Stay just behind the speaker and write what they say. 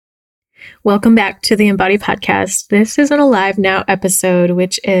Welcome back to the Embody Podcast. This is an Alive Now episode,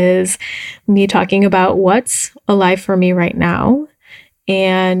 which is me talking about what's alive for me right now.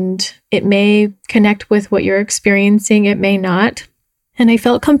 And it may connect with what you're experiencing, it may not. And I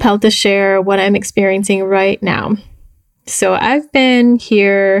felt compelled to share what I'm experiencing right now. So I've been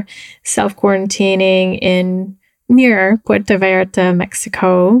here self-quarantining near Puerto Vallarta,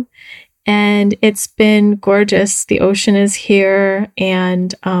 Mexico. And it's been gorgeous. The ocean is here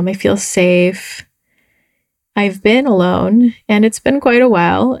and I feel safe. I've been alone and it's been quite a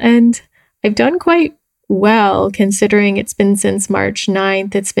while and I've done quite well considering it's been since March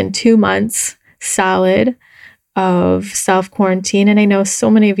 9th. It's been 2 months solid of self-quarantine. And I know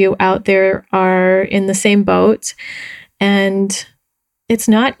so many of you out there are in the same boat and it's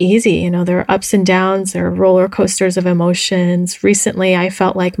not easy. There are ups and downs, there are roller coasters of emotions. Recently, I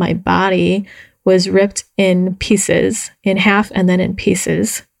felt like my body was ripped in pieces, in half and then in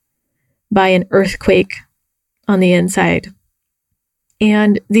pieces by an earthquake on the inside.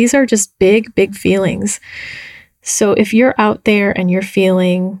 And these are just big, big feelings. So if you're out there and you're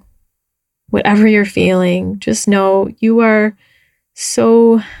feeling whatever you're feeling, just know you are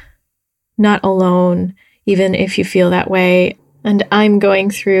so not alone, even if you feel that way. And I'm going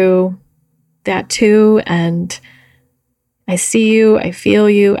through that too. And I see you, I feel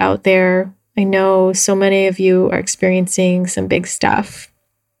you out there. I know so many of you are experiencing some big stuff.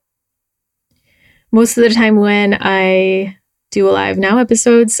 Most of the time when I do Alive Now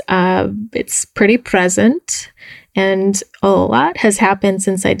episodes, it's pretty present. And a lot has happened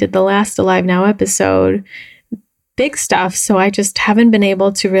since I did the last Alive Now episode. Big stuff. So I just haven't been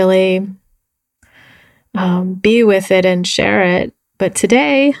able to really be with it and share it. But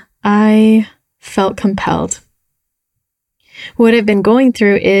today I felt compelled. What I've been going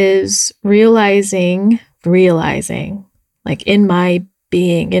through is realizing, like in my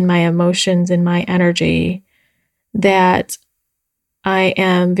being, in my emotions, in my energy, that I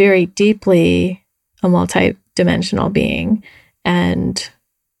am very deeply a multi-dimensional being and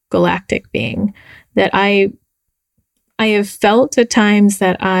galactic being. That I have felt at times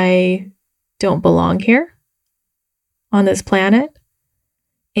that I don't belong here on this planet.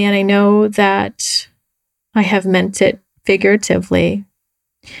 And I know that I have meant it figuratively.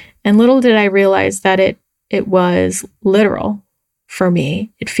 And little did I realize that it was literal for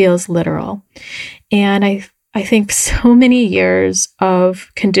me. It feels literal. And I think so many years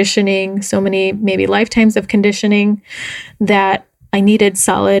of conditioning, so many maybe lifetimes of conditioning, that I needed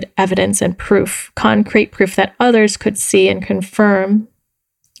solid evidence and proof, concrete proof that others could see and confirm,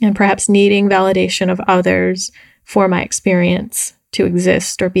 and perhaps needing validation of others for my experience to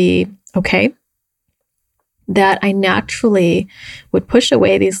exist or be okay, that I naturally would push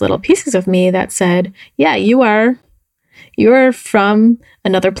away these little pieces of me that said, yeah, you're from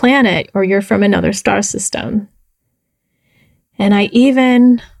another planet or you're from another star system. And I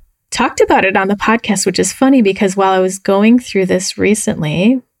even talked about it on the podcast, which is funny because while I was going through this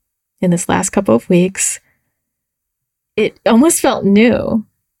recently, in this last couple of weeks, it almost felt new.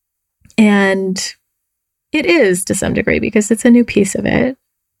 And it is to some degree because it's a new piece of it.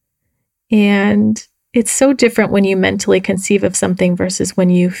 And it's so different when you mentally conceive of something versus when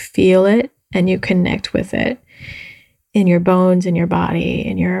you feel it and you connect with it in your bones, in your body,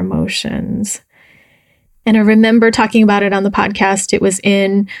 in your emotions. And I remember talking about it on the podcast. It was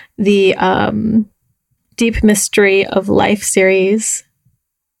in the Deep Mystery of Life series,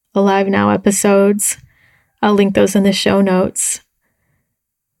 Alive Now episodes. I'll link those in the show notes.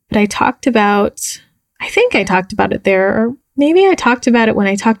 But I think I talked about it there, or maybe I talked about it when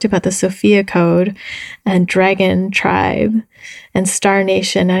I talked about the Sophia Code and Dragon Tribe and Star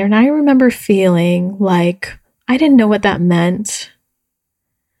Nation. And I remember feeling like I didn't know what that meant,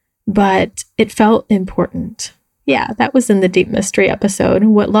 but it felt important. Yeah, that was in the Deep Mystery episode.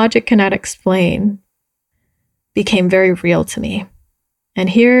 What logic cannot explain became very real to me. And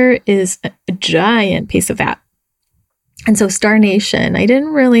here is a giant piece of that. And so Star Nation, I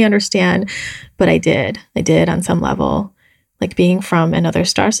didn't really understand, but I did. I did on some level, like being from another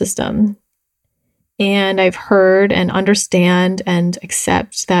star system. And I've heard and understand and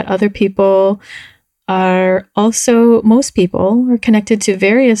accept that other people are also, most people are connected to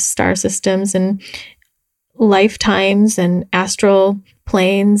various star systems and lifetimes and astral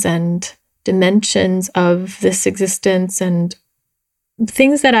planes and dimensions of this existence and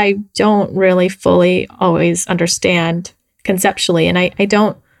things that I don't really fully always understand conceptually. And I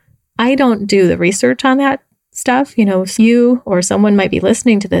don't do the research on that stuff. You or someone might be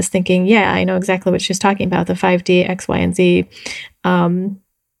listening to this thinking, yeah, I know exactly what she's talking about, the 5D, X, Y, and Z, and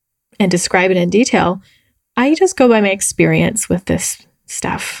describe it in detail. I just go by my experience with this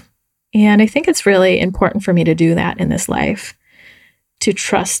stuff. And I think it's really important for me to do that in this life, to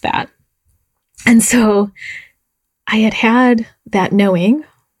trust that. And so I had that knowing,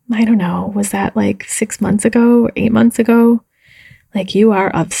 I don't know, was that like 6 months ago or 8 months ago? Like, you are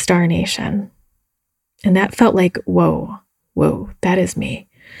of Star Nation. And that felt like, whoa, that is me.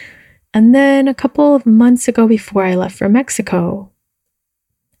 And then a couple of months ago, before I left for Mexico,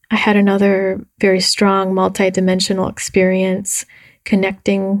 I had another very strong multidimensional experience,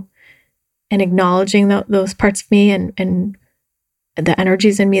 connecting and acknowledging those parts of me and the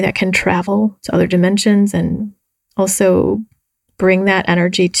energies in me that can travel to other dimensions, and also bring that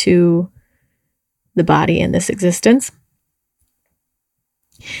energy to the body in this existence.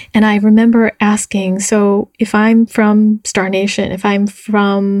 And I remember asking, so if I'm from Star Nation, if I'm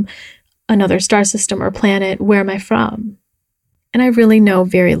from another star system or planet, where am I from? And I really know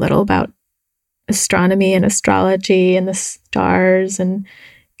very little about astronomy and astrology and the stars and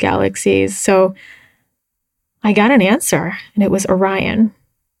galaxies. So I got an answer, and it was Orion.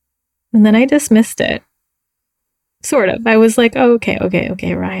 And then I dismissed it. Sort of. I was like, oh, okay,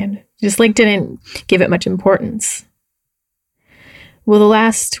 Orion. Just like didn't give it much importance. Well, the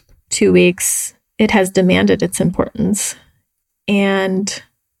last 2 weeks, it has demanded its importance. And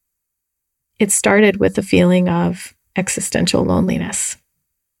it started with the feeling of existential loneliness.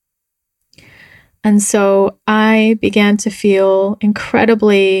 And so I began to feel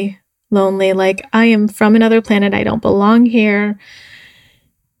incredibly lonely, like I am from another planet. I don't belong here.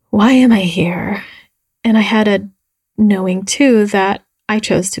 Why am I here? And I had a knowing too that I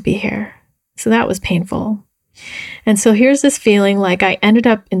chose to be here. So that was painful. And so here's this feeling like I ended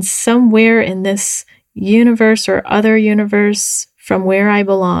up in somewhere in this universe or other universe from where I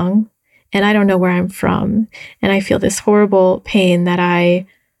belong, and I don't know where I'm from. And I feel this horrible pain that I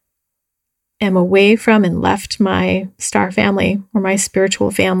am away from and left my star family or my spiritual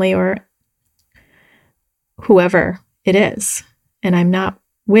family or whoever it is. And I'm not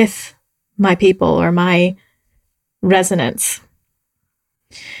with my people or my resonance.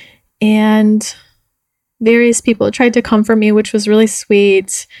 And various people tried to comfort me, which was really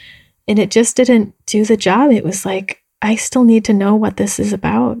sweet. And it just didn't do the job. It was like, I still need to know what this is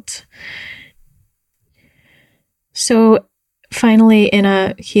about. So finally, in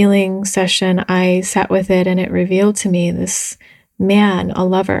a healing session, I sat with it, and it revealed to me this man, a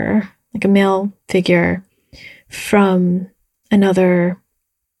lover, like a male figure from another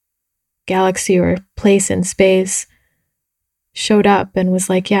galaxy or place in space, showed up and was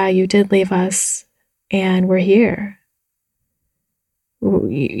like, yeah, you did leave us, and we're here.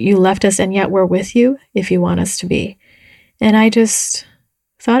 You left us, and yet we're with you if you want us to be. And I just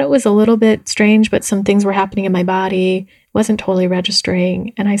thought it was a little bit strange, but some things were happening in my body, wasn't totally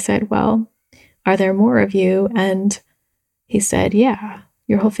registering. And I said, well, are there more of you? And he said, yeah,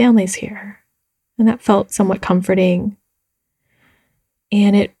 your whole family's here. And that felt somewhat comforting.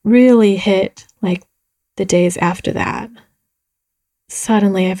 And it really hit like the days after that.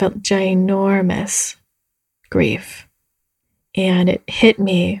 Suddenly I felt ginormous grief. And it hit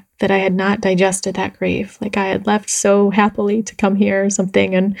me that I had not digested that grief. Like I had left so happily to come here or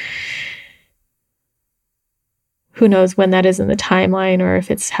something. And who knows when that is in the timeline, or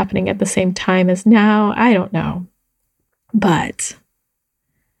if it's happening at the same time as now. I don't know. But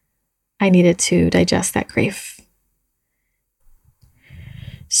I needed to digest that grief.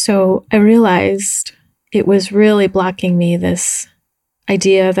 So I realized it was really blocking me, this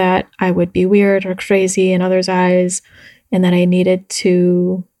idea that I would be weird or crazy in others' eyes, and that I needed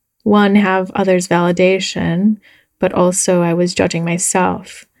to, one, have others' validation, but also I was judging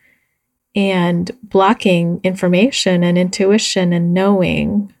myself and blocking information and intuition and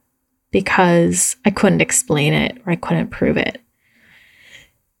knowing because I couldn't explain it or I couldn't prove it.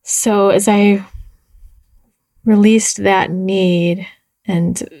 So as I released that need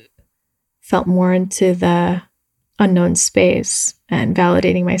and felt more into the unknown space and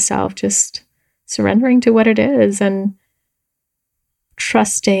validating myself, just surrendering to what it is and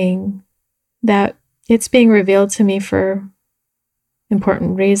trusting that it's being revealed to me for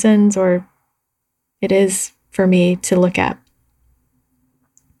important reasons, or it is for me to look at.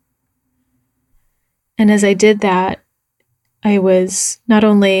 And as I did that, I was not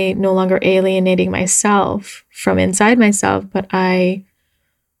only no longer alienating myself from inside myself, but I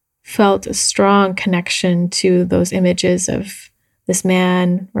felt a strong connection to those images of this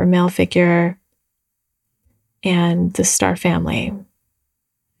man or male figure and the star family.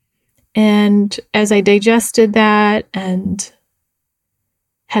 And as I digested that and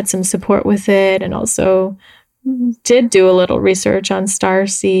had some support with it, and also did do a little research on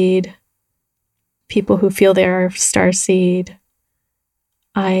starseed, people who feel they are starseed,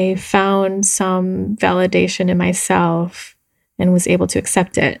 I found some validation in myself and was able to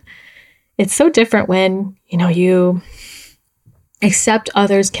accept it. It's so different when, you accept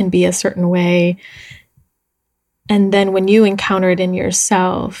others can be a certain way. And then when you encounter it in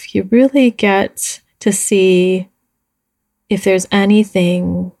yourself, you really get to see if there's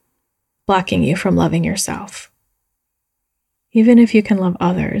anything blocking you from loving yourself. Even if you can love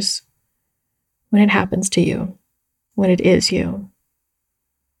others, when it happens to you, when it is you.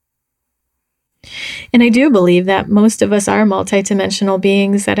 And I do believe that most of us are multidimensional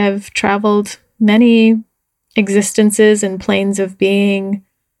beings that have traveled many existences and planes of being,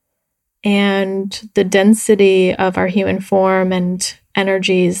 and the density of our human form and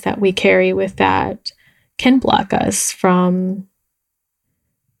energies that we carry with that can block us from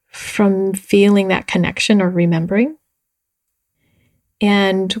feeling that connection or remembering.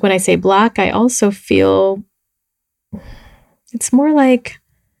 And when I say block, I also feel it's more like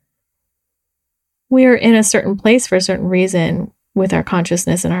we're in a certain place for a certain reason with our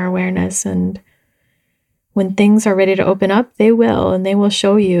consciousness and our awareness. And when things are ready to open up, they will, and they will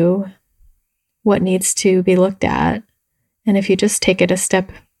show you what needs to be looked at. And if you just take it a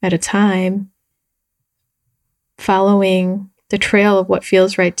step at a time, following the trail of what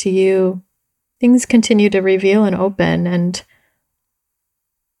feels right to you, things continue to reveal and open. And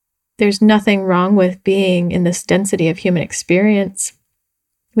there's nothing wrong with being in this density of human experience.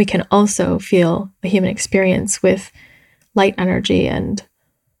 We can also feel a human experience with light energy and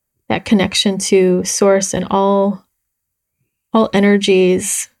that connection to source and all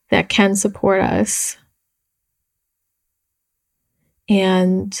energies that can support us.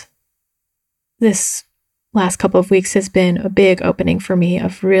 And this last couple of weeks has been a big opening for me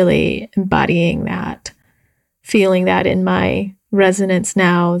of really embodying that, feeling that in my resonance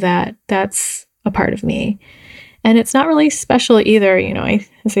now, that that's a part of me. And it's not really special either.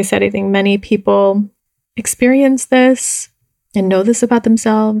 As I said, I think many people experience this and know this about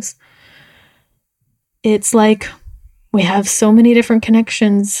themselves. It's like we have so many different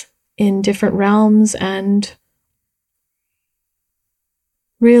connections in different realms. And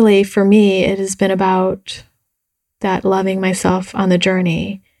really, for me, it has been about that loving myself on the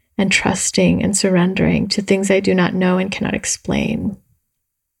journey and trusting and surrendering to things I do not know and cannot explain.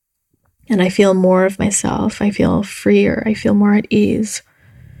 And I feel more of myself. I feel freer. I feel more at ease.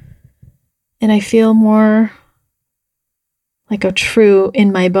 And I feel more like a true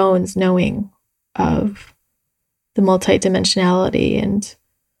in my bones knowing of the multidimensionality and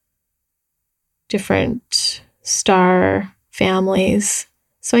different star families.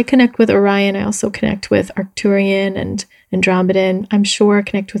 So I connect with Orion. I also connect with Arcturian and Andromedan. I'm sure I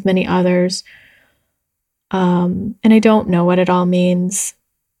connect with many others. And I don't know what it all means.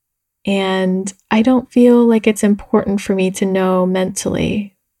 And I don't feel like it's important for me to know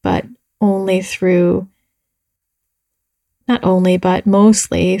mentally, but only through, not only, but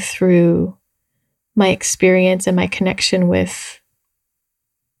mostly through my experience and my connection with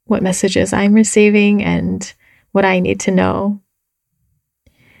what messages I'm receiving and what I need to know.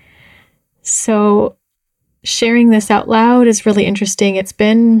 So sharing this out loud is really interesting. It's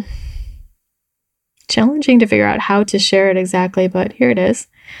been challenging to figure out how to share it exactly, but here it is.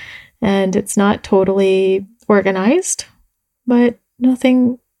 And it's not totally organized, but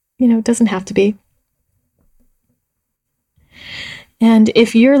nothing, doesn't have to be. And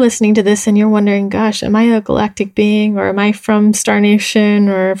if you're listening to this and you're wondering, gosh, am I a galactic being, or am I from Star Nation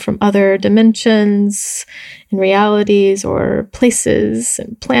or from other dimensions and realities or places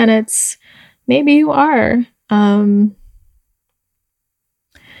and planets? Maybe you are.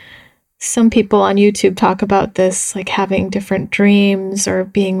 Some people on YouTube talk about this, like having different dreams or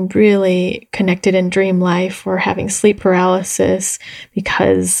being really connected in dream life or having sleep paralysis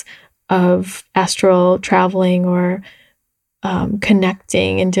because of astral traveling or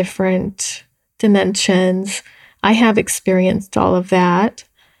connecting in different dimensions. I have experienced all of that.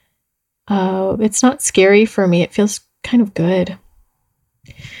 It's not scary for me. It feels kind of good.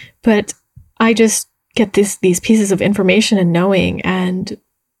 But I just get these pieces of information and knowing, and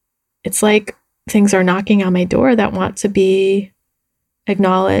it's like things are knocking on my door that want to be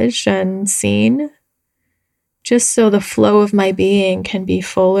acknowledged and seen, just so the flow of my being can be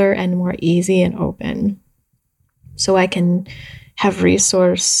fuller and more easy and open, so I can have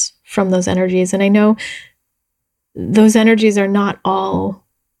resource from those energies. And I know those energies are not all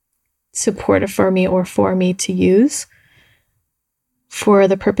supportive for me or for me to use for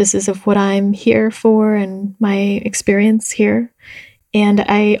the purposes of what I'm here for and my experience here. And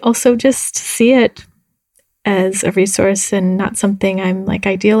I also just see it as a resource and not something I'm like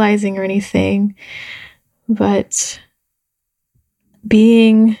idealizing or anything. But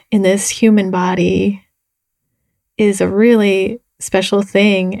being in this human body is a really special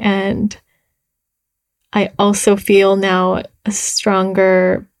thing. And I also feel now a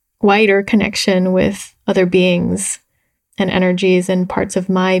stronger, wider connection with other beings and energies and parts of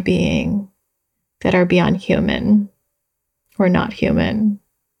my being that are beyond human or not human.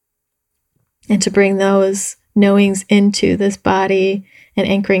 And to bring those knowings into this body and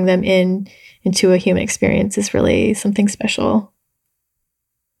anchoring them into a human experience is really something special.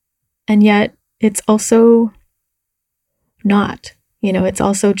 And yet it's also not, it's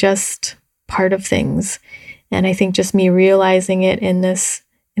also just part of things. And I think just me realizing it in this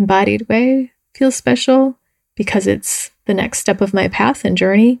embodied way feels special because it's the next step of my path and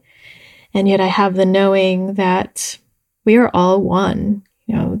journey. And yet I have the knowing that we are all one.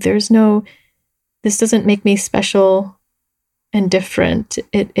 This doesn't make me special and different.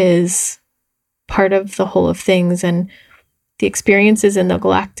 It is part of the whole of things, and the experiences in the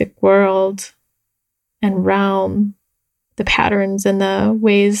galactic world and realm, the patterns and the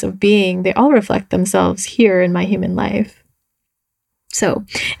ways of being, they all reflect themselves here in my human life. So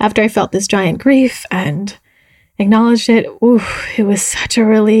after I felt this giant grief and acknowledged it, it was such a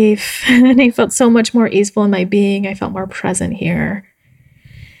relief. And I felt so much more easeful in my being. I felt more present here.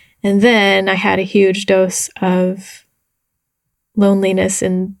 And then I had a huge dose of loneliness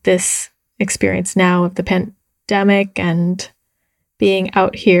in this experience now of the pandemic and being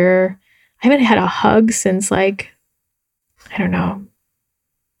out here. I haven't had a hug since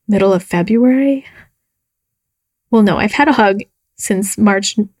middle of February. Well, no, I've had a hug since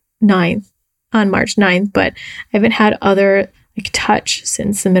March 9th, but I haven't had other touch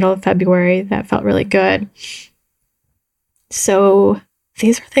since the middle of February. That felt really good. So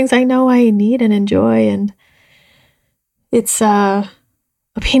these are things I know I need and enjoy, and it's a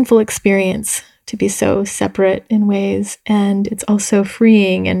painful experience to be so separate in ways, and it's also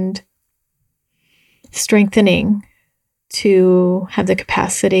freeing and strengthening to have the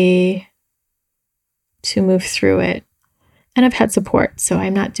capacity to move through it. And I've had support, so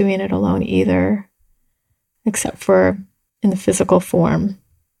I'm not doing it alone either, except for in the physical form.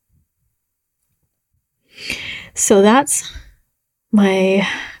 So that's my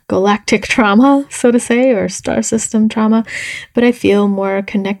galactic trauma, so to say, or star system trauma. But I feel more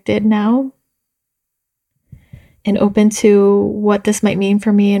connected now and open to what this might mean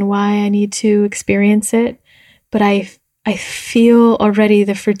for me and why I need to experience it. But I feel already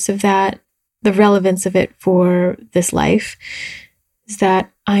the fruits of that, the relevance of it for this life, is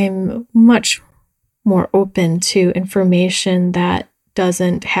that I'm much more open to information that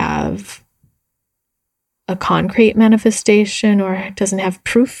doesn't have a concrete manifestation or doesn't have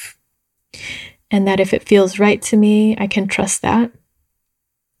proof. And that if it feels right to me, I can trust that.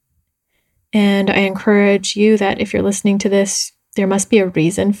 And I encourage you that if you're listening to this, there must be a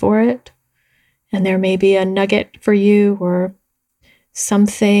reason for it. And there may be a nugget for you or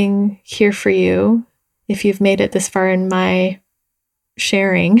something here for you if you've made it this far in my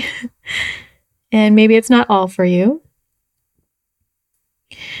sharing. And maybe it's not all for you.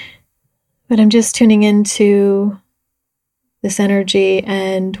 But I'm just tuning into this energy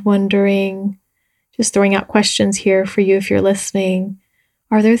and wondering, just throwing out questions here for you if you're listening.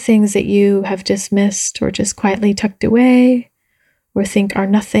 Are there things that you have dismissed or just quietly tucked away or think are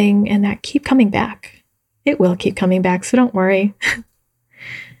nothing and that keep coming back? It will keep coming back, so don't worry.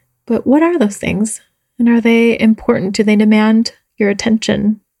 But what are those things? And are they important? Do they demand your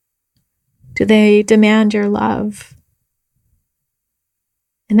attention? Do they demand your love?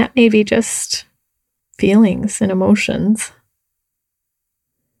 And that may be just feelings and emotions.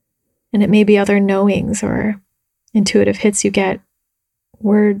 And it may be other knowings or intuitive hits you get,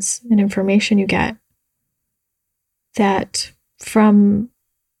 words and information you get that from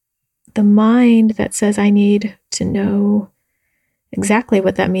the mind that says, I need to know exactly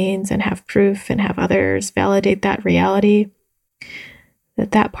what that means and have proof and have others validate that reality,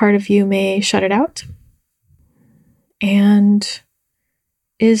 that part of you may shut it out. And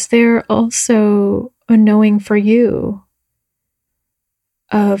is there also a knowing for you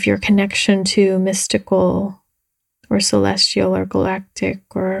of your connection to mystical or celestial or galactic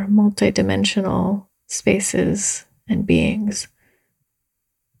or multidimensional spaces and beings?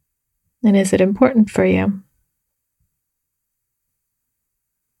 And is it important for you?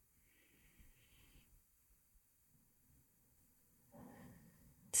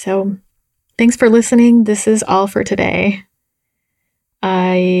 So, thanks for listening. This is all for today.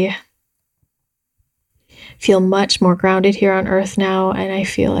 I feel much more grounded here on Earth now, and I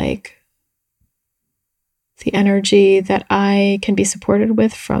feel like the energy that I can be supported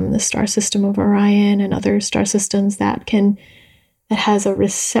with from the star system of Orion and other star systems that can that has a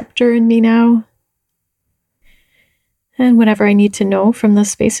receptor in me now. And whatever I need to know from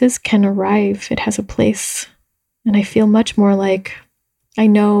those spaces can arrive. It has a place. And I feel much more like I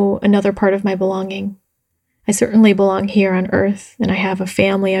know another part of my belonging. I certainly belong here on earth, and I have a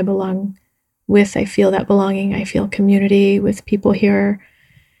family I belong with. I feel that belonging. I feel community with people here.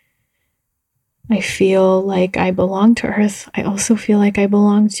 I feel like I belong to earth. I also feel like I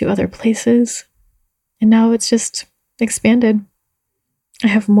belong to other places. And now it's just expanded. I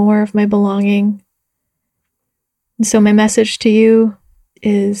have more of my belonging. And so my message to you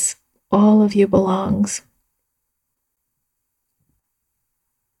is all of you belongs.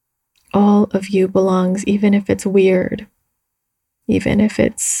 All of you belongs, even if it's weird, even if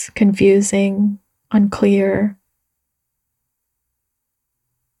it's confusing, unclear,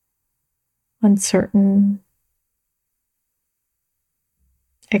 uncertain,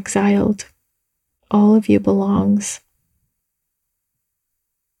 exiled. All of you belongs.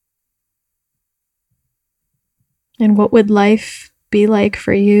 And what would life be like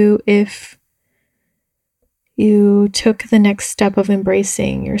for you if you took the next step of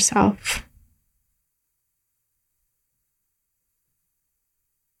embracing yourself?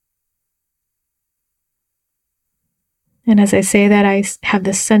 And as I say that, I have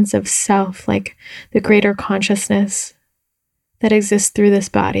this sense of self, like the greater consciousness that exists through this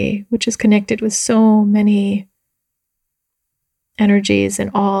body, which is connected with so many energies and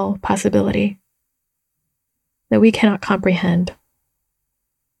all possibility that we cannot comprehend.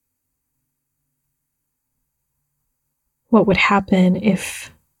 What would happen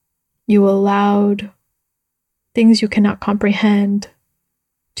if you allowed things you cannot comprehend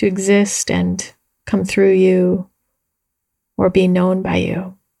to exist and come through you or be known by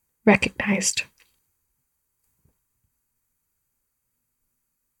you, recognized?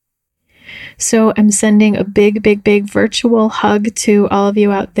 So I'm sending a big, big, big virtual hug to all of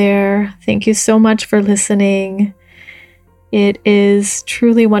you out there. Thank you so much for listening. It is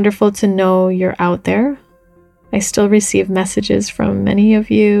truly wonderful to know you're out there. I still receive messages from many of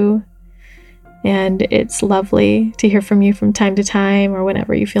you, and it's lovely to hear from you from time to time or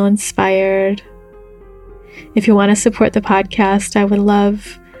whenever you feel inspired. If you want to support the podcast, I would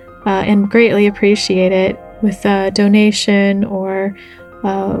love and greatly appreciate it with a donation or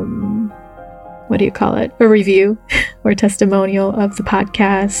a review or testimonial of the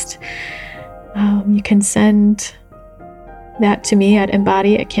podcast. You can send that to me at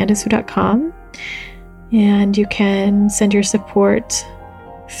embody@candicewu.com, and you can send your support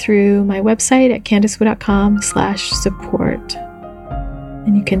through my website at candicewu.com/support.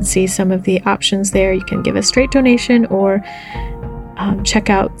 And you can see some of the options there. You can give a straight donation or check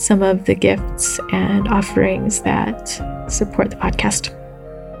out some of the gifts and offerings that support the podcast.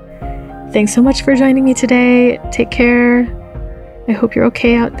 Thanks so much for joining me today. Take care. I hope you're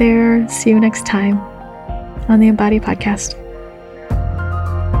okay out there. See you next time on the Embody Podcast.